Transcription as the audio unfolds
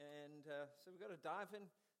So we've got to dive in.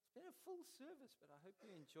 It's been a full service, but I hope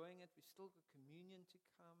you're enjoying it. We've still got communion to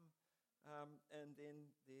come. And then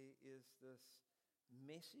there is this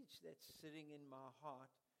message that's sitting in my heart.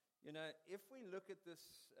 You know, if we look at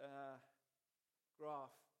this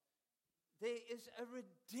graph, there is a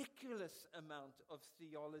ridiculous amount of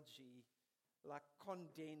theology like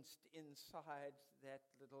condensed inside that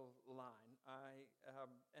little line.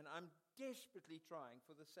 And I'm desperately trying,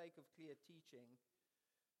 for the sake of clear teaching,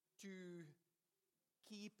 to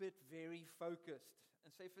keep it very focused.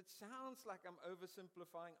 And so if it sounds like I'm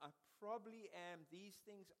oversimplifying, I probably am. These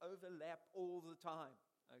things overlap all the time,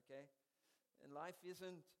 okay? And life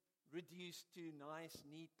isn't reduced to nice,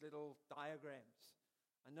 neat little diagrams.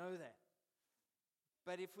 I know that.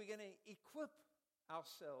 But if we're going to equip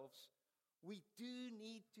ourselves, we do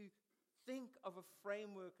need to think of a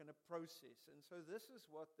framework and a process. And so this is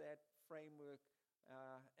what that framework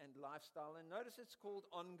and lifestyle, and notice it's called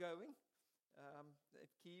ongoing. It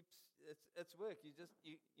keeps it's work.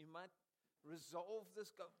 You might resolve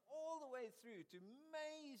this, go all the way through to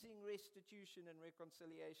amazing restitution and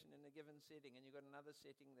reconciliation in a given setting, and you've got another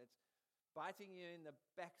setting that's biting you in the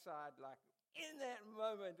backside, like in that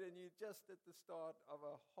moment, and you're just at the start of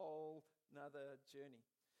a whole nother journey.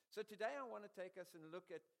 So today I want to take us and look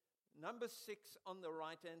at number 6 on the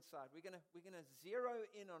right-hand side. We're gonna zero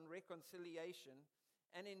in on reconciliation,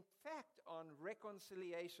 and in fact on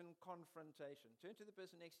reconciliation confrontation. Turn to the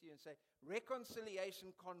person next to you and say,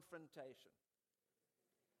 reconciliation confrontation.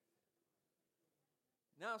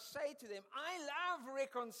 Now say to them, I love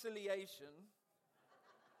reconciliation.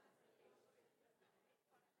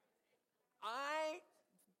 I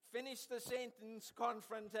finish the sentence,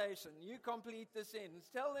 confrontation. You complete the sentence.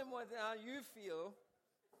 Tell them how you feel.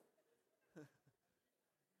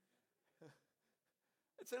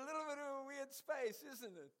 It's a little bit of a weird space,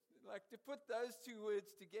 isn't it? Like to put those two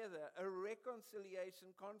words together, a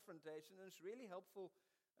reconciliation confrontation. And it's really helpful,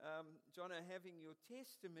 Jono, having your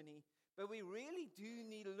testimony. But we really do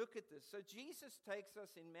need to look at this. So Jesus takes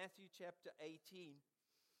us in Matthew chapter 18.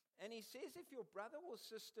 And he says if your brother or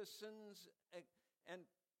sister sins, and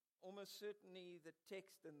almost certainly the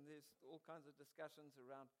text, and there's all kinds of discussions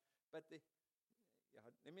around, but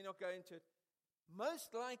let me not go into it.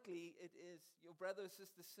 Most likely it is your brother or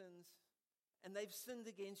sister sins, and they've sinned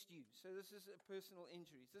against you. So this is a personal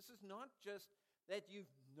injury. This is not just that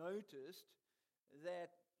you've noticed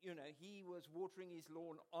that, he was watering his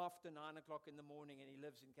lawn after 9 o'clock in the morning and he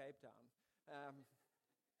lives in Cape Town.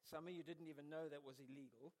 Some of you didn't even know that was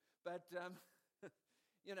illegal. But,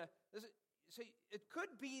 so it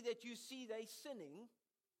could be that you see they sinning,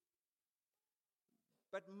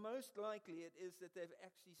 but most likely it is that they've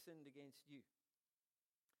actually sinned against you.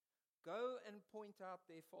 Go and point out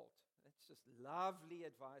their fault. That's just lovely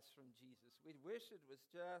advice from Jesus. We wish it was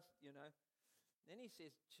just, Then he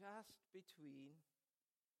says, just between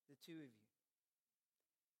the two of you.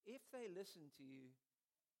 If they listen to you,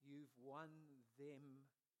 you've won them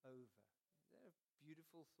over. Is that a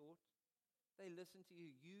beautiful thought? They listen to you,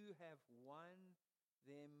 you have won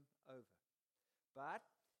them over. But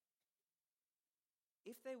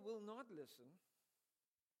if they will not listen,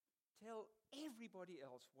 tell everybody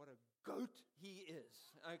else what a goat he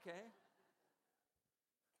is, okay?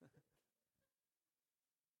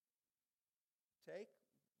 Take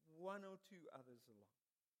 1 or 2 others along,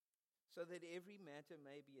 so that every matter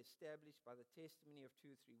may be established by the testimony of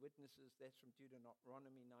 2 or 3 witnesses. That's from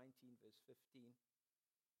Deuteronomy 19, verse 15.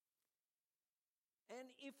 And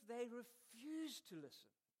if they refuse to listen,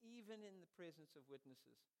 even in the presence of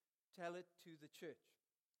witnesses, tell it to the church.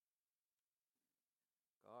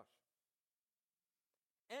 Gosh.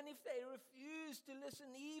 And if they refuse to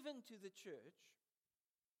listen even to the church,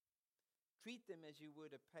 treat them as you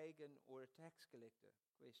would a pagan or a tax collector.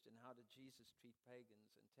 Question, how did Jesus treat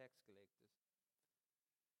pagans and tax collectors?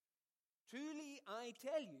 Truly, I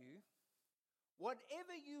tell you,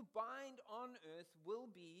 whatever you bind on earth will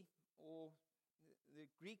be, or the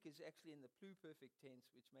Greek is actually in the pluperfect tense,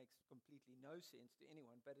 which makes completely no sense to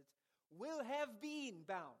anyone, but it will have been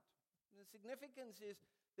bound. And the significance is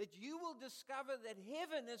that you will discover that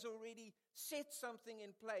heaven has already set something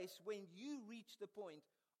in place when you reach the point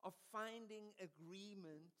of finding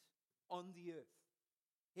agreement on the earth.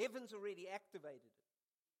 Heaven's already activated it.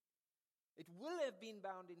 It will have been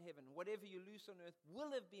bound in heaven. Whatever you loose on earth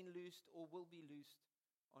will have been loosed or will be loosed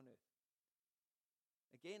on earth.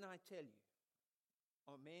 Again, I tell you,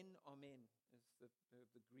 amen, amen is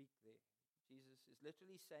the Greek there. Jesus is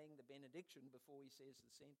literally saying the benediction before he says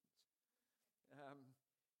the sentence.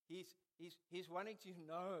 He's wanting to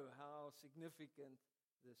know how significant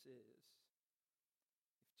this is.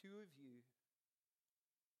 If 2 of you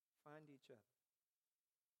find each other.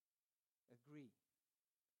 Agree.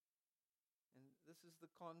 And this is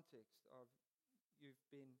the context of you've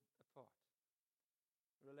been apart.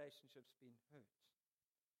 Relationship's been hurt.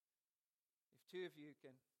 If two of you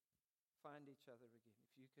can find each other again,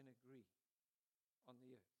 if you can agree on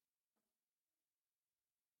the earth,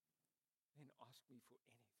 then ask me for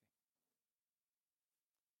anything.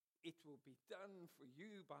 It will be done for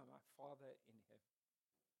you by my Father in heaven.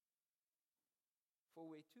 For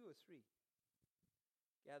where two or three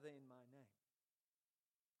gather in my name,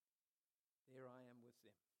 there I am with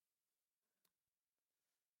them.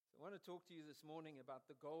 So I want to talk to you this morning about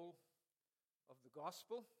the goal of the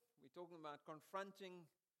gospel. We're talking about confronting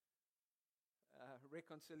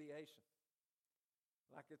reconciliation.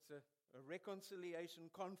 Like it's a reconciliation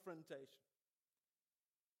confrontation.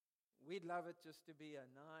 We'd love it just to be a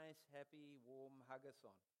nice, happy, warm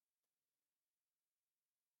hug-a-thon.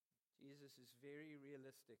 Jesus is very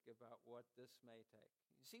realistic about what this may take.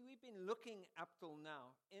 You see, we've been looking up till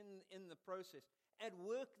now in the process at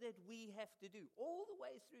work that we have to do, all the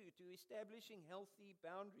way through to establishing healthy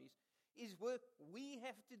boundaries, is work we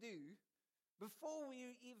have to do before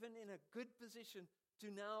we're even in a good position to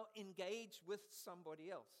now engage with somebody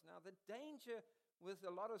else. Now, the danger with a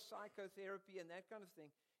lot of psychotherapy and that kind of thing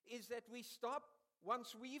is that we stop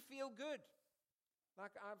once we feel good.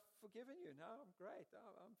 Like, I've forgiven you. No, I'm great.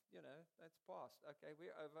 That's past. Okay,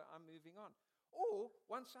 we're over. I'm moving on. Or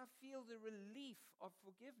once I feel the relief of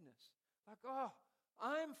forgiveness. Like, oh,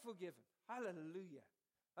 I'm forgiven. Hallelujah.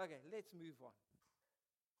 Okay, let's move on.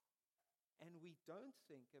 And we don't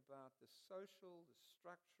think about the social, the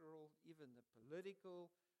structural, even the political,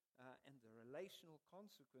 and the relational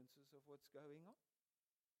consequences of what's going on.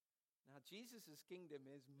 Now, Jesus' kingdom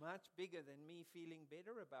is much bigger than me feeling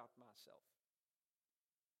better about myself.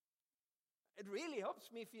 It really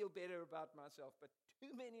helps me feel better about myself, but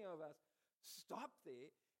too many of us stop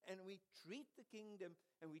there and we treat the kingdom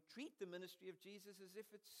and we treat the ministry of Jesus as if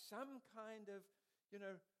it's some kind of,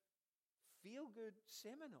 feel-good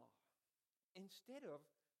seminar instead of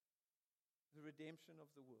the redemption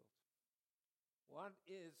of the world. What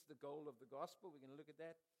is the goal of the gospel? We're going to look at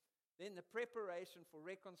that. Then the preparation for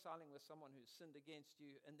reconciling with someone who's sinned against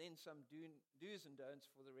you, and then some do's and don'ts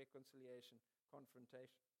for the reconciliation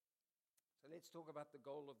confrontation. So let's talk about the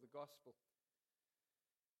goal of the gospel.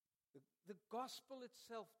 The gospel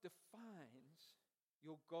itself defines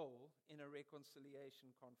your goal in a reconciliation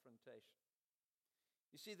confrontation.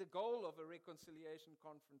 You see, the goal of a reconciliation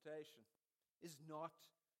confrontation is not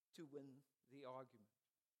to win the argument.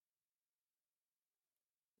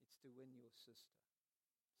 It's to win your sister.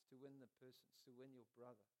 It's to win the person. It's to win your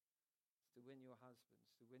brother. It's to win your husband.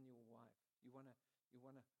 It's to win your wife. You want to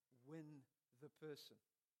win the person,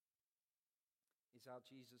 is how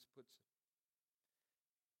Jesus puts it.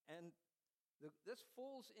 And this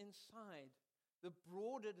falls inside the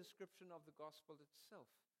broader description of the gospel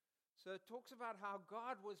itself. So it talks about how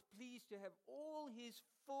God was pleased to have all his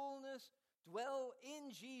fullness dwell in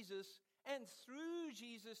Jesus, and through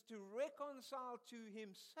Jesus to reconcile to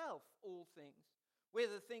himself all things,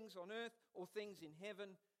 whether things on earth or things in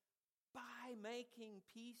heaven, by making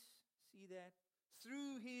peace, see that,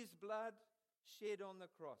 through his blood shed on the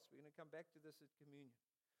cross. We're going to come back to this at communion.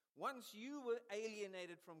 Once you were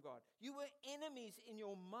alienated from God, you were enemies in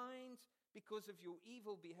your minds because of your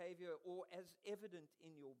evil behavior, or as evident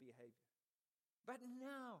in your behavior. But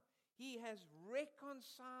now he has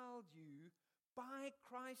reconciled you by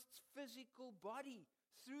Christ's physical body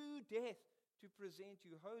through death to present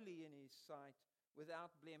you holy in his sight,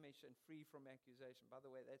 without blemish and free from accusation. By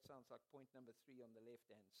the way, that sounds like point number 3 on the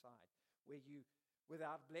left-hand side, where you,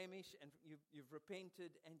 without blemish, and you've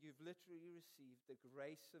repented and you've literally received the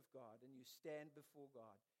grace of God, and you stand before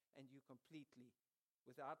God and you completely,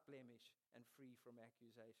 without blemish and free from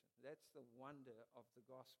accusation. That's the wonder of the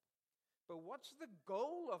gospel. But what's the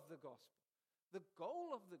goal of the gospel? The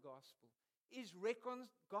goal of the gospel is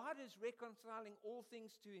God is reconciling all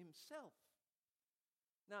things to himself.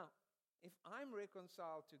 Now, if I'm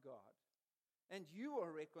reconciled to God and you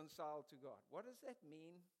are reconciled to God, what does that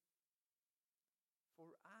mean for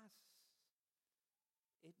us?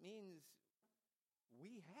 It means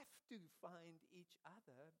we have to find each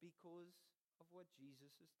other because of what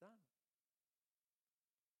Jesus has done.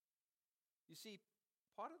 You see,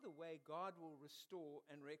 part of the way God will restore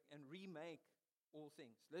and remake all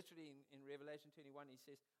things, literally in Revelation 21, he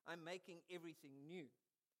says, I'm making everything new,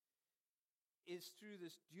 is through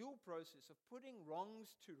this dual process of putting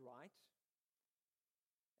wrongs to right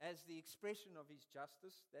as the expression of his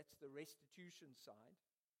justice, that's the restitution side,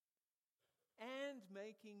 and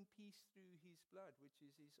making peace through his blood, which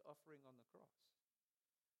is his offering on the cross.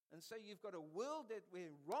 And And so you've got a world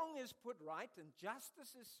where wrong is put right and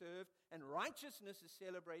justice is served and righteousness is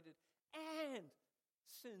celebrated and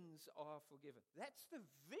sins are forgiven. That's the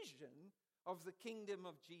vision of the kingdom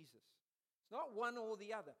of Jesus. It's not one or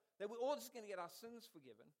the other. That we're all just going to get our sins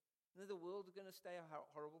forgiven, and then the world is going to stay a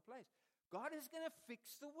horrible place. God is going to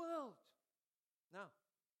fix the world. Now,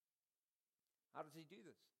 how does he do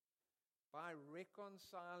this? By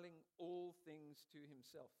reconciling all things to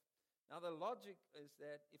himself. Now, the logic is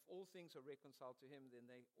that if all things are reconciled to him,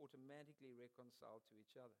 then they automatically reconcile to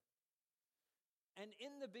each other. And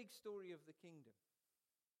in the big story of the kingdom,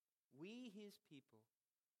 we, his people,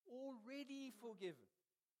 already forgiven,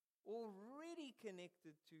 already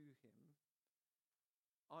connected to him,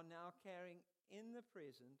 are now carrying in the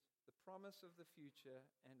present the promise of the future,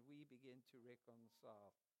 and we begin to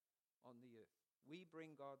reconcile on the earth. We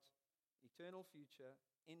bring God's eternal future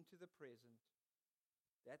into the present.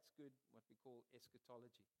 That's good, what we call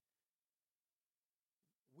eschatology.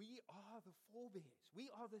 We are the forebears.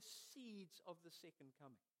 We are the seeds of the second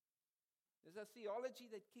coming. There's a theology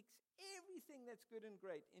that kicks everything that's good and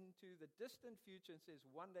great into the distant future and says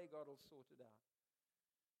one day God will sort it out.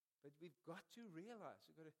 But we've got to realize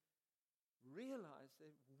that we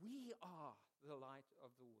are the light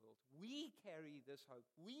of the world. We carry this hope.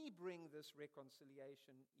 We bring this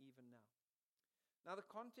reconciliation even now. Now, the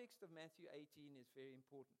context of Matthew 18 is very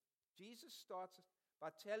important. Jesus starts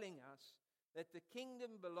by telling us that the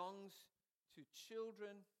kingdom belongs to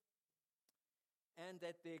children and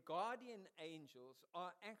that their guardian angels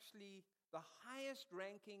are actually the highest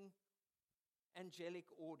ranking angelic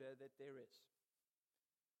order that there is.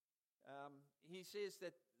 He says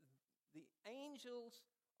that the angels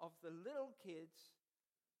of the little kids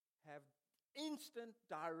have instant,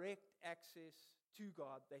 direct access to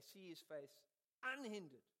God. They see his face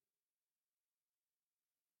unhindered.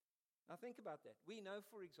 Now think about that. We know,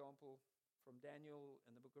 for example, from Daniel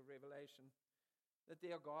and the book of Revelation, that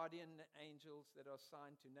there are guardian angels that are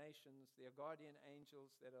assigned to nations. There are guardian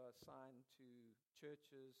angels that are assigned to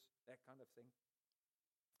churches, that kind of thing.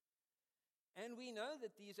 And we know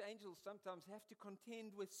that these angels sometimes have to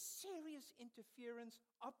contend with serious interference,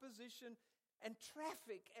 opposition, and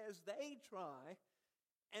traffic as they try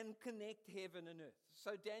and connect heaven and earth.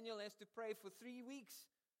 So Daniel has to pray for 3 weeks.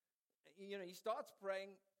 He starts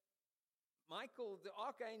praying. Michael, the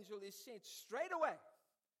archangel, is sent straight away.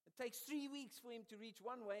 It takes 3 weeks for him to reach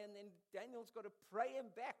one way, and then Daniel's got to pray him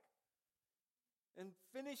back and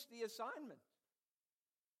finish the assignment.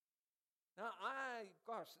 Now,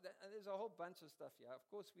 there's a whole bunch of stuff here. Of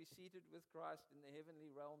course, we're seated with Christ in the heavenly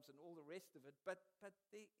realms and all the rest of it, but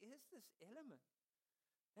there is this element.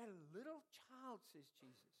 That little child, says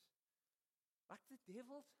Jesus, like the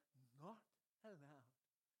devil's not allowed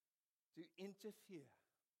to interfere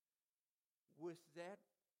with that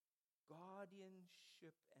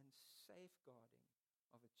guardianship and safeguarding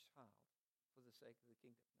of a child for the sake of the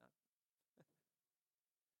kingdom. Now,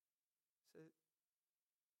 so,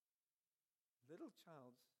 little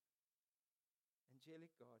child's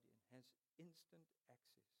angelic guardian has instant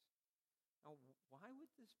access. Now, why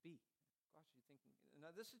would this be? Gosh, you're thinking,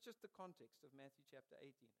 now this is just the context of Matthew chapter 18,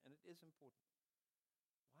 and it is important.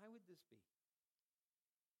 Why would this be?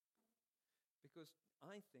 Because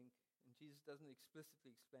I think, and Jesus doesn't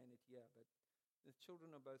explicitly explain it here, but the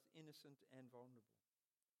children are both innocent and vulnerable.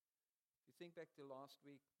 If you think back to last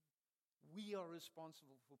week, we are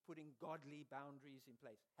responsible for putting godly boundaries in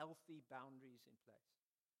place, healthy boundaries in place.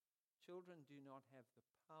 Children do not have the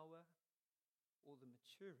power or the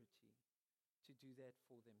maturity to do that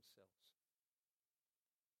for themselves.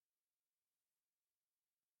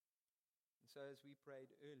 And so as we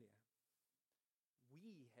prayed earlier,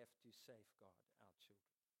 we have to safeguard our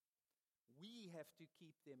children. We have to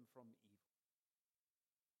keep them from evil.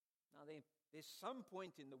 Now, there's some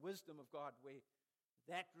point in the wisdom of God where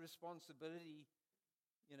that responsibility,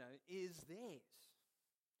 is theirs.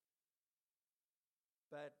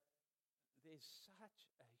 But there's such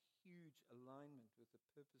a huge alignment with the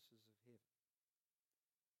purposes of heaven.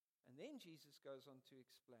 And then Jesus goes on to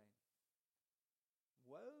explain,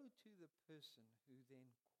 woe to the person who then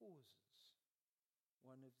causes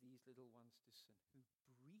one of these little ones to sin, who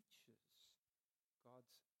breaches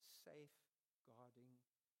God's safeguarding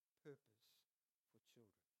purpose for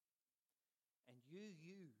children. And you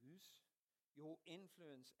use your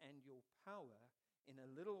influence and your power in a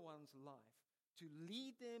little one's life to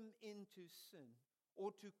lead them into sin,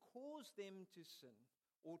 or to cause them to sin,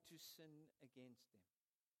 or to sin against them.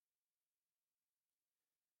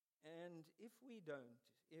 And if we don't,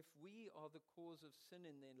 if we are the cause of sin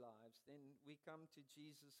in their lives, then we come to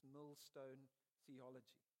Jesus' millstone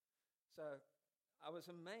theology. So I was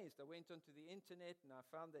amazed. I went onto the internet and I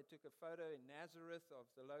found they took a photo in Nazareth of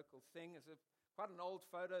the local thing. It's quite an old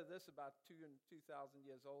photo, this about 2,000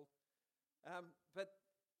 years old. But,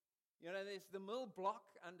 there's the mill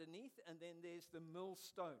block underneath, and then there's the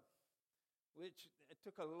millstone, which it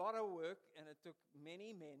took a lot of work, and it took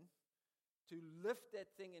many men to lift that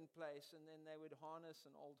thing in place, and then they would harness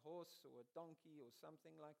an old horse or a donkey or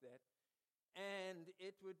something like that, and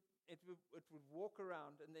it would walk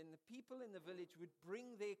around, and then the people in the village would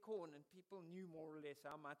bring their corn, and people knew more or less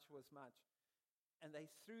how much was much, and they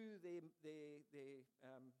threw their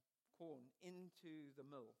corn into the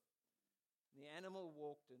mill. The animal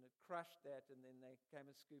walked, and it crushed that, and then they came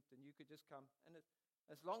and scooped, and you could just come, and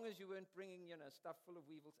as long as you weren't bringing, stuff full of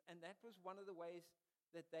weevils, and that was one of the ways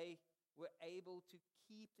that they were able to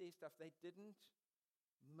keep their stuff. They didn't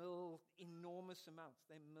mill enormous amounts.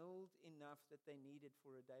 They milled enough that they needed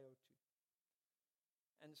for a day or two.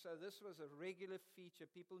 And so this was a regular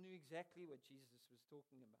feature. People knew exactly what Jesus was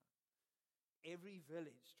talking about. Every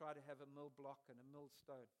village tried to have a mill block and a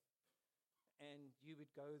millstone. And you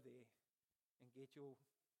would go there and get your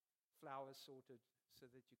flour sorted so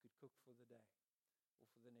that you could cook for the day or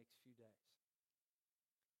for the next few days.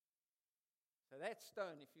 So that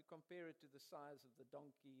stone, if you compare it to the size of the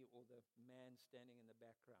donkey or the man standing in the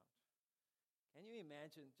background, can you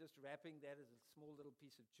imagine just wrapping that as a small little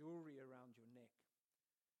piece of jewelry around your neck?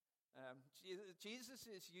 Jesus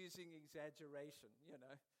is using exaggeration,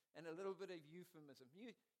 and a little bit of euphemism.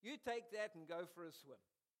 You take that and go for a swim.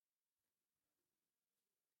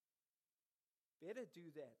 Better do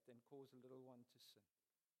that than cause a little one to sin.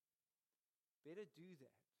 Better do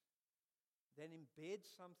that than embed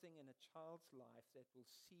something in a child's life that will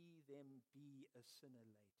see them be a sinner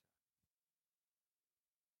later.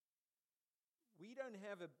 We don't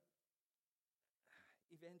have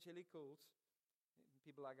evangelicals,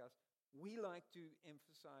 people like us, we like to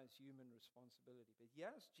emphasize human responsibility. But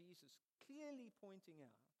here's Jesus clearly pointing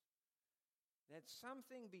out that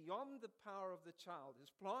something beyond the power of the child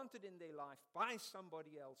is planted in their life by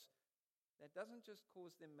somebody else that doesn't just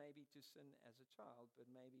cause them maybe to sin as a child, but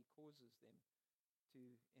maybe causes them to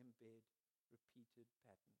embed repeated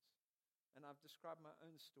patterns. And I've described my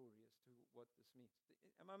own story as to what this means.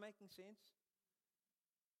 Am I making sense?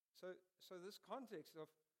 So this context of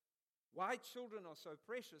why children are so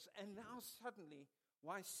precious, and now suddenly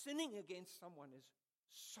why sinning against someone is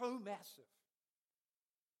so massive.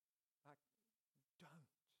 Like,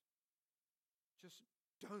 just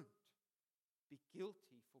don't be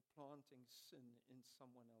guilty for planting sin in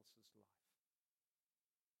someone else's life.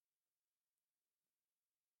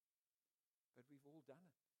 But we've all done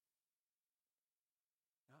it.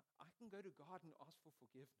 Now, I can go to God and ask for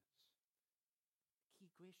forgiveness. The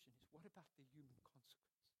key question is, what about the human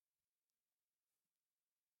consequence?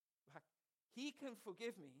 Like, He can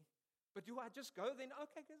forgive me, but do I just go then?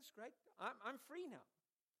 Okay, that's great. I'm free now.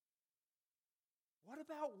 What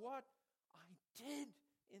about what I did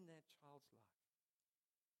in that child's life?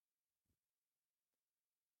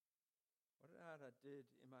 What about I did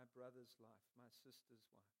in my brother's life, my sister's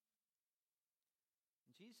wife?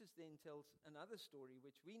 And Jesus then tells another story,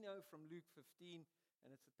 which we know from Luke 15, and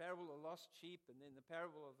it's the parable of the lost sheep, and then the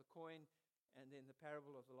parable of the coin, and then the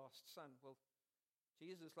parable of the lost son. Well,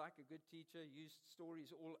 Jesus, like a good teacher, used stories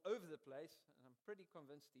all over the place, and I'm pretty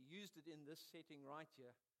convinced he used it in this setting right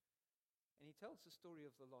here. And he tells the story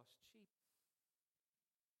of the lost sheep.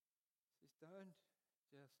 He says, don't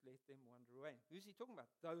just let them wander away. Who's he talking about?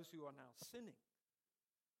 Those who are now sinning.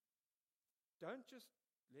 Don't just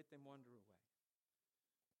let them wander away.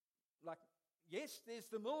 Like, yes, there's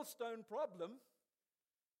the millstone problem,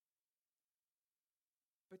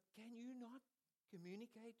 but can you not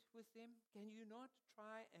communicate with them? Can you not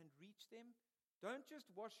try and reach them? Don't just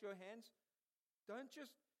wash your hands. Don't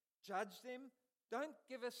just judge them. Don't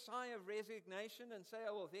give a sigh of resignation and say,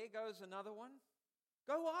 oh, well, there goes another one.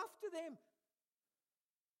 Go after them.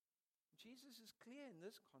 Jesus is clear in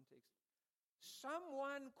this context.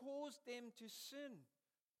 Someone caused them to sin.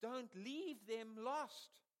 Don't leave them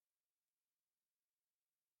lost.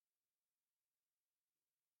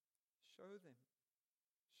 Show them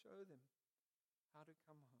how to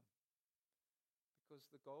come home. Because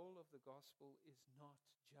the goal of the gospel is not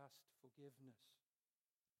just forgiveness.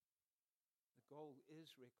 The goal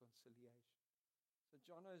is reconciliation. So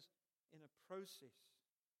Jono's in a process.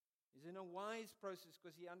 He's in a wise process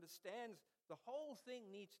because he understands the whole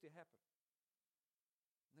thing needs to happen.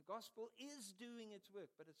 And the gospel is doing its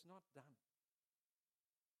work, but it's not done.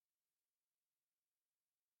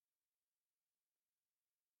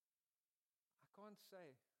 I can't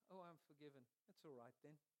say, oh, I'm forgiven. It's all right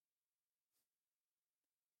then.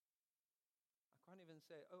 I can't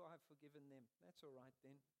say, oh, I've forgiven them. That's all right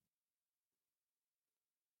then.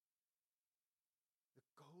 The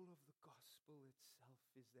goal of the gospel itself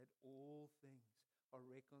is that all things are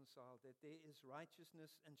reconciled, that there is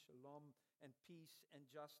righteousness and shalom and peace and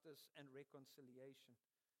justice and reconciliation.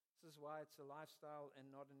 This is why it's a lifestyle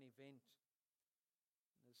and not an event.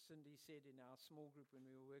 As Cindy said in our small group when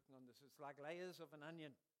we were working on this, it's like layers of an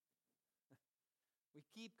onion. We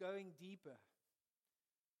keep going deeper.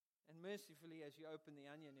 And mercifully, as you open the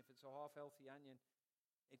onion, if it's a half-healthy onion,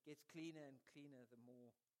 it gets cleaner and cleaner the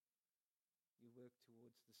more you work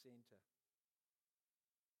towards the center.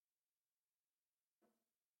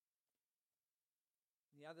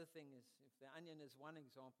 The other thing is, if the onion is one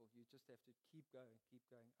example, you just have to keep going,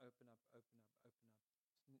 open up, open up, open up.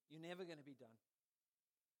 You're never going to be done.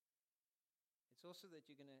 It's also that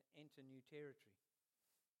you're going to enter new territory.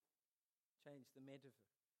 Change the metaphor.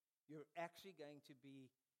 You're actually going to be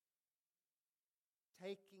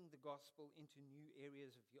taking the gospel into new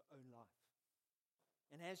areas of your own life.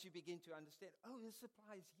 And as you begin to understand, oh, this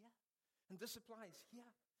applies here, and this applies here,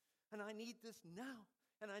 and I need this now,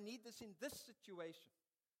 and I need this in this situation,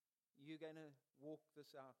 you're going to walk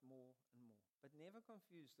this out more and more. But never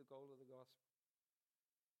confuse the goal of the gospel.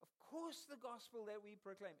 Of course, the gospel that we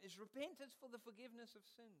proclaim is repentance for the forgiveness of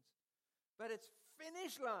sins. But its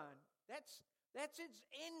finish line, that's its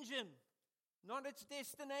engine, not its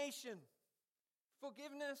destination.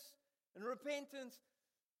 Forgiveness and repentance,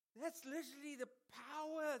 that's literally the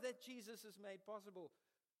power that Jesus has made possible.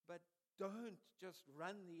 But don't just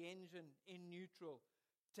run the engine in neutral.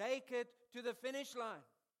 Take it to the finish line.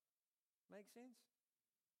 Make sense?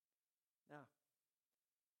 Now,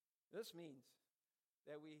 this means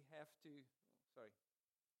that we have to,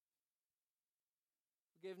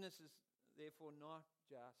 forgiveness is therefore not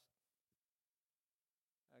just,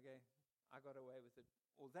 okay, I got away with it,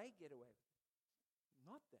 or they get away with it.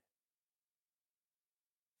 Not that.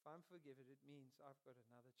 If I'm forgiven, it means I've got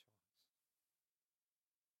another chance.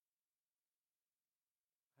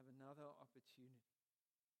 I have another opportunity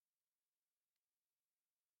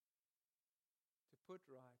to put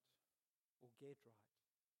right or get right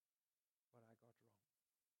what I got wrong.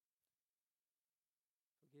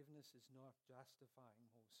 Forgiveness is not justifying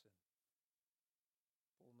more sin.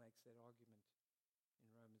 Paul makes that argument in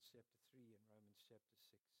Romans chapter 3 and Romans chapter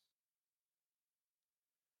 6.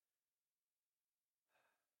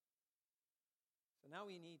 So now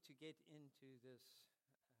we need to get into this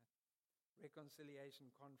reconciliation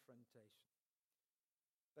confrontation.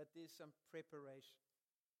 But there's some preparation.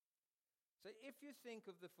 So if you think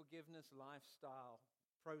of the forgiveness lifestyle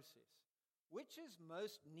process, which is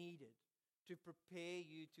most needed to prepare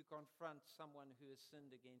you to confront someone who has sinned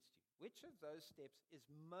against you? Which of those steps is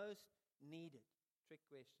most needed? Trick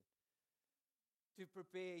question. To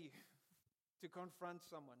prepare you to confront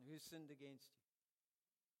someone who has sinned against you.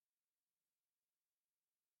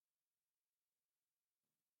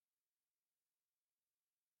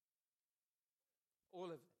 All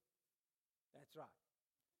of them. That's right.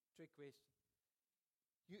 Trick question.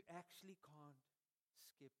 You actually can't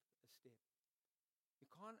skip a step. You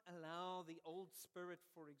can't allow the old spirit,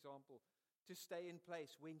 for example, to stay in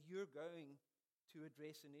place when you're going to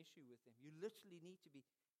address an issue with them. You literally need to be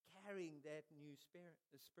carrying that new spirit.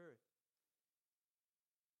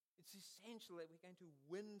 It's essential that we're going to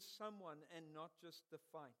win someone and not just the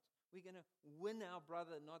fight. We're going to win our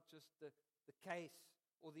brother, not just the case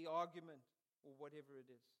or the argument or whatever it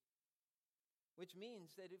is. Which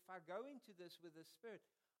means that if I go into this with the Spirit,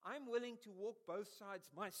 I'm willing to walk both sides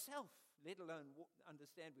myself, let alone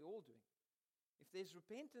understand we're all doing. If there's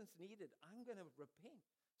repentance needed, I'm going to repent.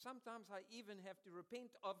 Sometimes I even have to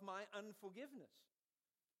repent of my unforgiveness.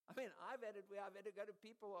 I mean, I've had it where I've had to go to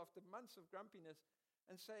people after months of grumpiness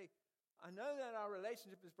and say, I know that our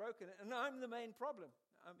relationship is broken and I'm the main problem.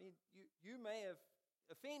 I mean, you may have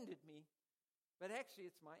offended me, but actually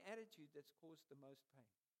it's my attitude that's caused the most pain.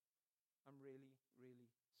 I'm really, really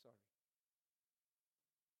sorry.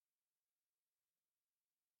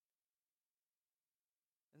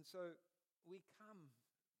 And so we come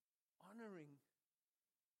honoring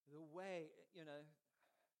the way,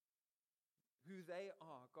 who they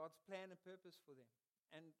are, God's plan and purpose for them.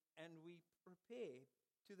 And we prepare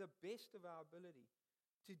to the best of our ability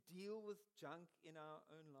to deal with junk in our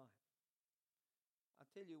own life.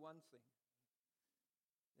 I'll tell you one thing.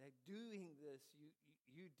 That doing this,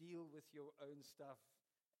 you deal with your own stuff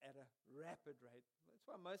at a rapid rate. That's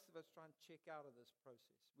why most of us try and check out of this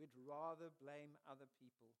process. We'd rather blame other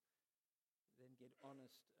people than get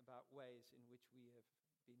honest about ways in which we have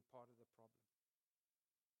been part of the problem.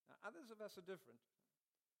 Now, others of us are different.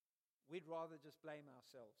 We'd rather just blame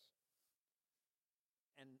ourselves.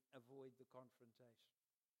 and avoid the confrontation.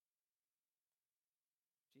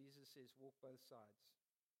 Jesus says, walk both sides.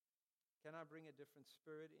 Can I bring a different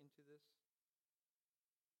spirit into this?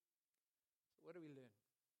 So what do we learn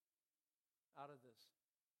out of this?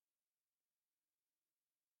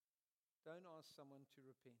 Don't ask someone to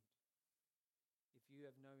repent if you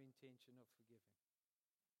have no intention of forgiving.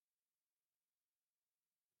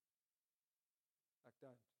 Like,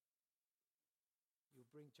 don't.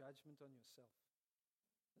 You'll bring judgment on yourself.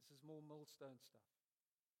 This is more millstone stuff.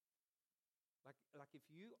 Like if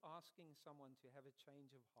you asking someone to have a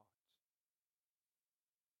change of heart,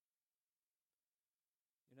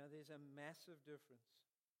 there's a massive difference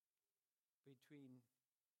between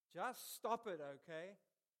just stop it, okay,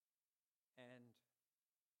 and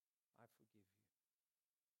I forgive you.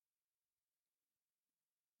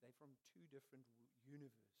 They're from two different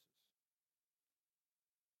universes.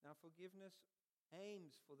 Now, forgiveness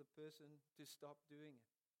aims for the person to stop doing it.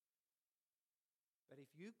 But if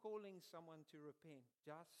you're calling someone to repent,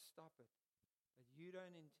 just stop it. But you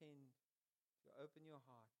don't intend to open your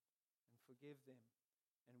heart and forgive them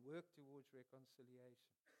and work towards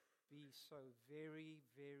reconciliation, be so very,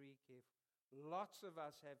 very careful. Lots of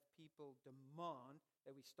us have people demand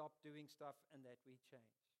that we stop doing stuff and that we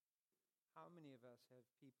change. How many of us have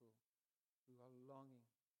people who are longing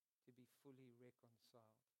to be fully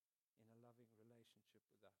reconciled in a loving relationship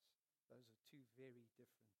with us? Those are two very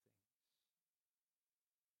different things.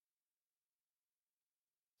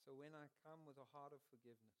 So when I come with a heart of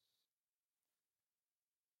forgiveness,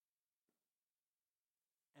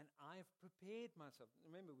 and I've prepared myself,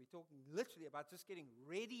 remember we're talking literally about just getting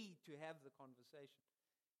ready to have the conversation.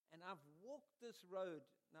 And I've walked this road.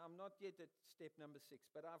 Now, I'm not yet at step number 6,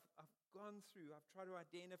 but I've gone through. I've tried to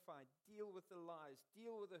identify, deal with the lies,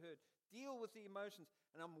 deal with the hurt, deal with the emotions.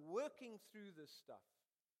 And I'm working through this stuff.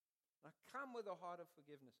 And I come with a heart of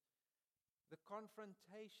forgiveness. The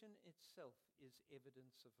confrontation itself is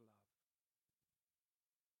evidence of love.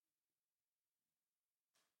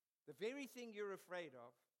 The very thing you're afraid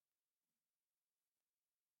of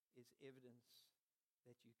is evidence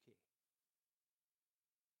that you care.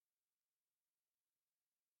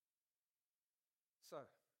 So,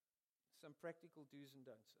 some practical do's and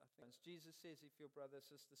don'ts. I think Jesus says if your brother or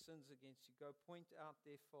sister sins against you, go point out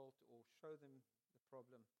their fault or show them the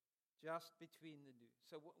problem just between the do's.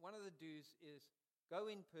 So one of the do's is go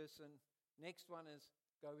in person. Next one is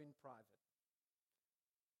go in private.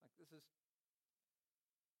 Like this is...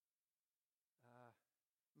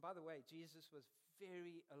 by the way, Jesus was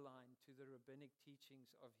very aligned to the rabbinic teachings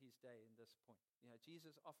of his day in this point.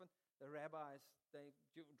 Jesus often, the rabbis, they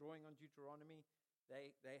drawing on Deuteronomy,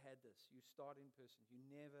 they had this. You start in person. You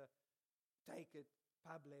never take it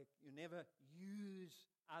public. You never use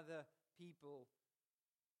other people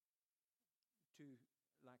to,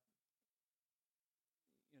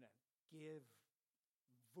 give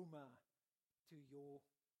vuma to your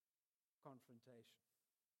confrontation.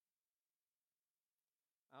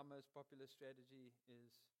 Our most popular strategy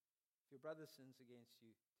is, if your brother sins against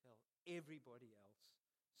you, tell everybody else.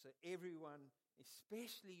 So everyone,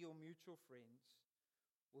 especially your mutual friends,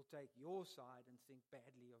 will take your side and think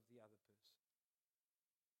badly of the other person.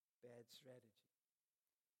 Bad strategy.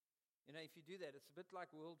 If you do that, it's a bit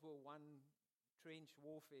like World War I trench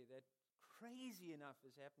warfare that, crazy enough,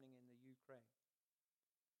 is happening in the Ukraine,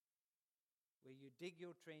 where you dig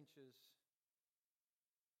your trenches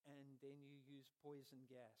and then you use poison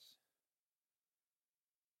gas.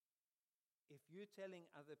 If you're telling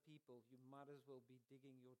other people, you might as well be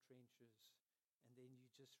digging your trenches and then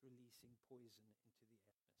you're just releasing poison into the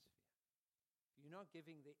atmosphere. You're not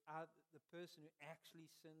giving the person who actually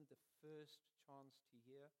sinned the first chance to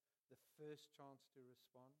hear, the first chance to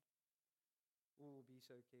respond. Oh, be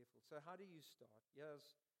so careful. So how do you start?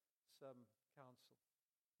 Here's some counsel.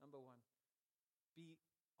 Number 1, be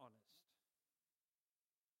honest.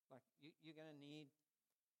 Like you're going to need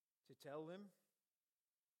to tell them,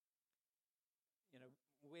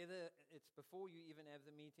 whether it's before you even have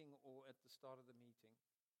the meeting or at the start of the meeting.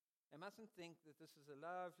 They mustn't think that this is a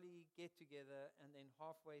lovely get-together and then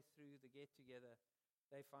halfway through the get-together,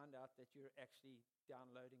 they find out that you're actually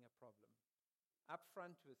downloading a problem. Up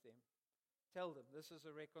front with them, tell them this is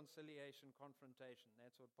a reconciliation confrontation.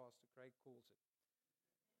 That's what Pastor Craig calls it.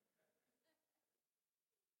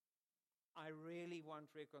 I really want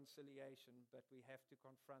reconciliation, but we have to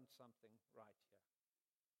confront something right here.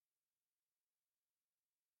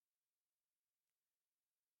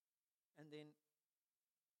 And then,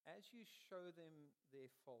 as you show them their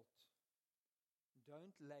fault,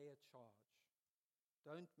 don't lay a charge.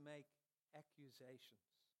 Don't make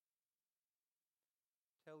accusations.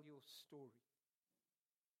 Tell your story.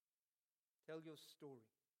 Tell your story.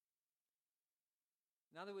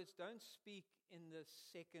 In other words, don't speak in the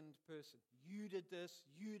second person. You did this,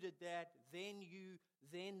 you did that, then you,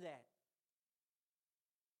 then that.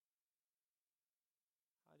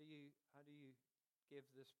 How do you give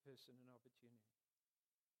this person an opportunity?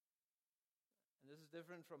 And this is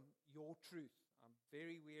different from your truth. I'm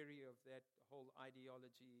very wary of that whole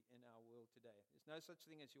ideology in our world today. There's no such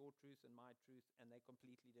thing as your truth and my truth, and they're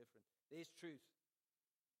completely different. There's truth.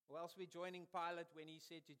 Or else we're joining Pilate when he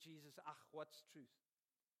said to Jesus, what's truth?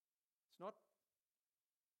 It's not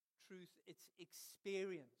truth, it's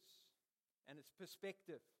experience, and it's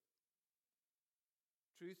perspective.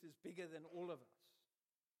 Truth is bigger than all of us.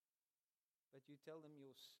 But you tell them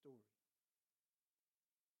your story.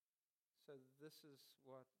 So this is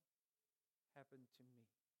what happened to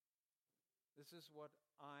me. This is what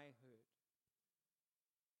I heard.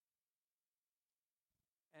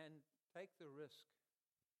 And take the risk.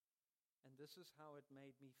 And this is how it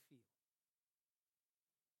made me feel.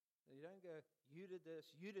 So you don't go, you did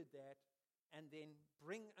this, you did that, and then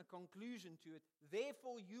bring a conclusion to it.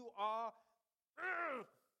 Therefore you are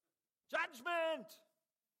judgment.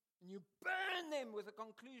 And you burn them with a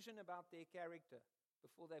conclusion about their character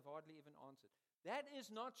before they've hardly even answered. That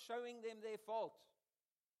is not showing them their fault.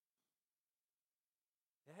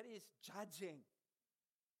 That is judging.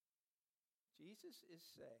 Jesus is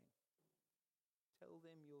saying, tell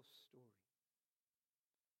them your story.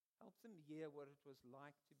 Help them hear what it was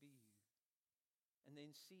like to be you. And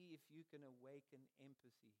then see if you can awaken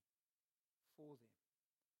empathy for them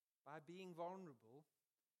by being vulnerable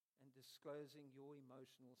and disclosing your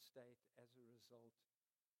emotional state as a result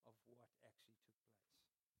of what actually took place.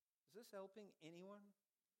 Is this helping anyone?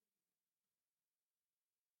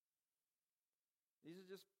 These are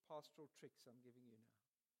just pastoral tricks I'm giving you now.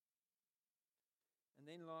 And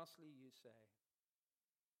then lastly, you say,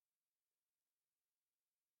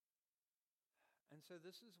 and so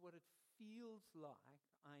this is what it feels like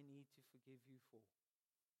I need to forgive you for.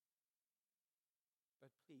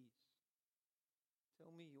 But please,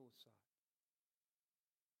 tell me your side.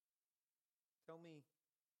 Tell me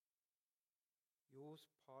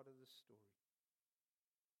yours part of the story.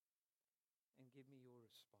 And give me your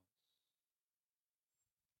response.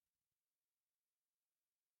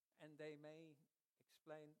 And they may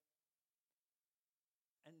explain.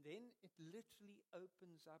 And then it literally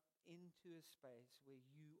opens up into a space where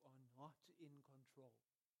you are not in control.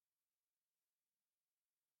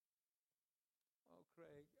 Oh,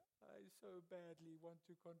 Craig, I so badly want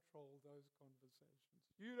to control those conversations.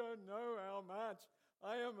 You don't know how much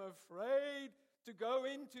I am afraid to go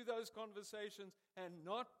into those conversations and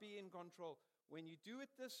not be in control. When you do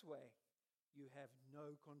it this way, you have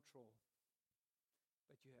no control,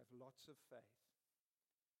 but you have lots of faith.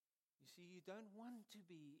 You see, you don't want to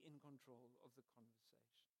be in control of the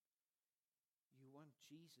conversation. You want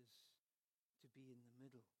Jesus to be in the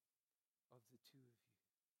middle of the two of you.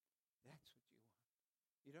 That's what you want.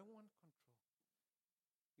 You don't want control.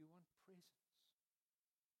 You want presence.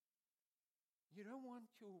 You don't want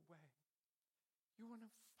your way. You want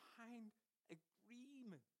to find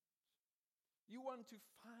agreement. You want to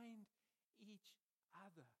find each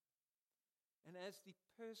other. And as the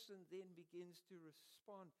person then begins to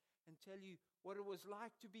respond and tell you what it was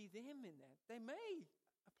like to be them in that, they may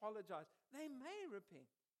apologize. They may repent.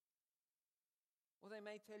 Or they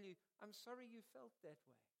may tell you, I'm sorry you felt that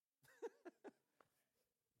way.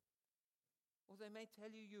 Or they may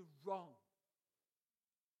tell you you're wrong.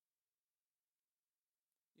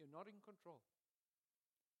 You're not in control.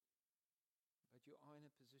 But you are in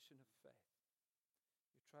a position of faith.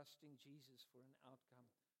 You're trusting Jesus for an outcome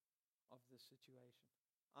of the situation.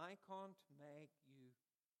 I can't make you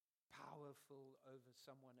powerful over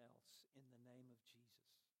someone else in the name of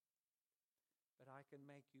Jesus. But I can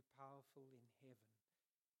make you powerful in heaven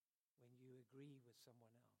when you agree with someone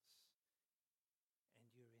else and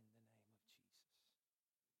you're in the name of Jesus.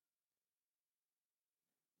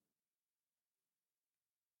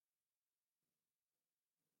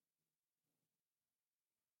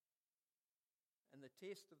 And the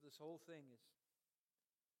test of this whole thing is,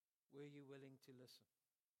 were you willing to listen?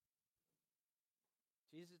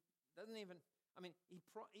 Jesus doesn't even,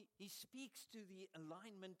 he speaks to the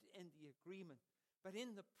alignment and the agreement. But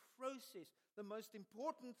in the process, the most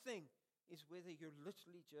important thing is whether you're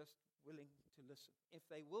literally just willing to listen. If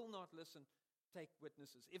they will not listen, take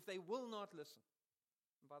witnesses. If they will not listen,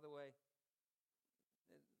 and by the way,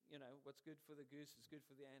 what's good for the goose is good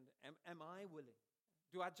for the gander. Am I willing?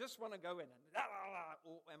 Do I just want to go in and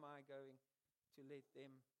or am I going to let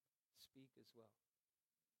them speak as well?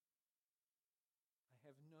 I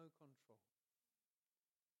have no control,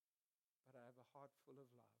 but I full of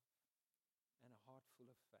love and a heart full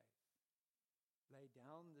of faith. Lay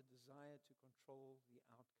down the desire to control the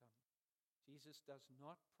outcome. Jesus does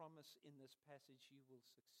not promise in this passage you will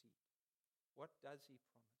succeed. What does he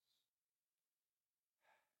promise?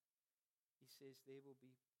 He says there will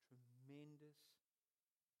be tremendous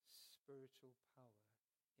spiritual power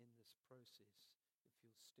in this process if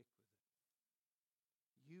you'll stick with it.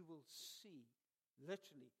 You will see,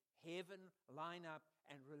 literally, heaven line up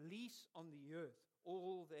and release on the earth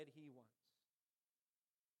all that he wants.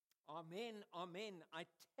 Amen, amen. I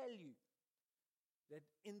tell you that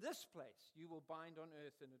in this place you will bind on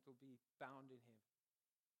earth and it will be bound in heaven.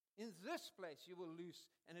 In this place you will loose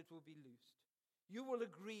and it will be loosed. You will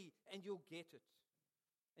agree and you'll get it.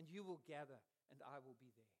 And you will gather and I will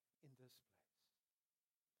be there in this place.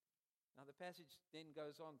 Now the passage then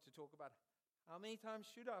goes on to talk about how many times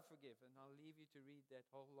should I forgive? And I'll leave you to read that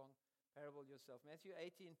whole long parable yourself. Matthew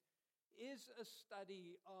 18 is a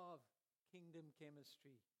study of kingdom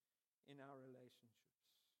chemistry in our relationships.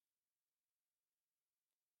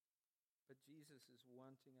 But Jesus is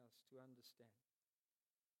wanting us to understand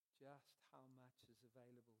just how much is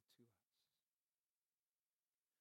available to us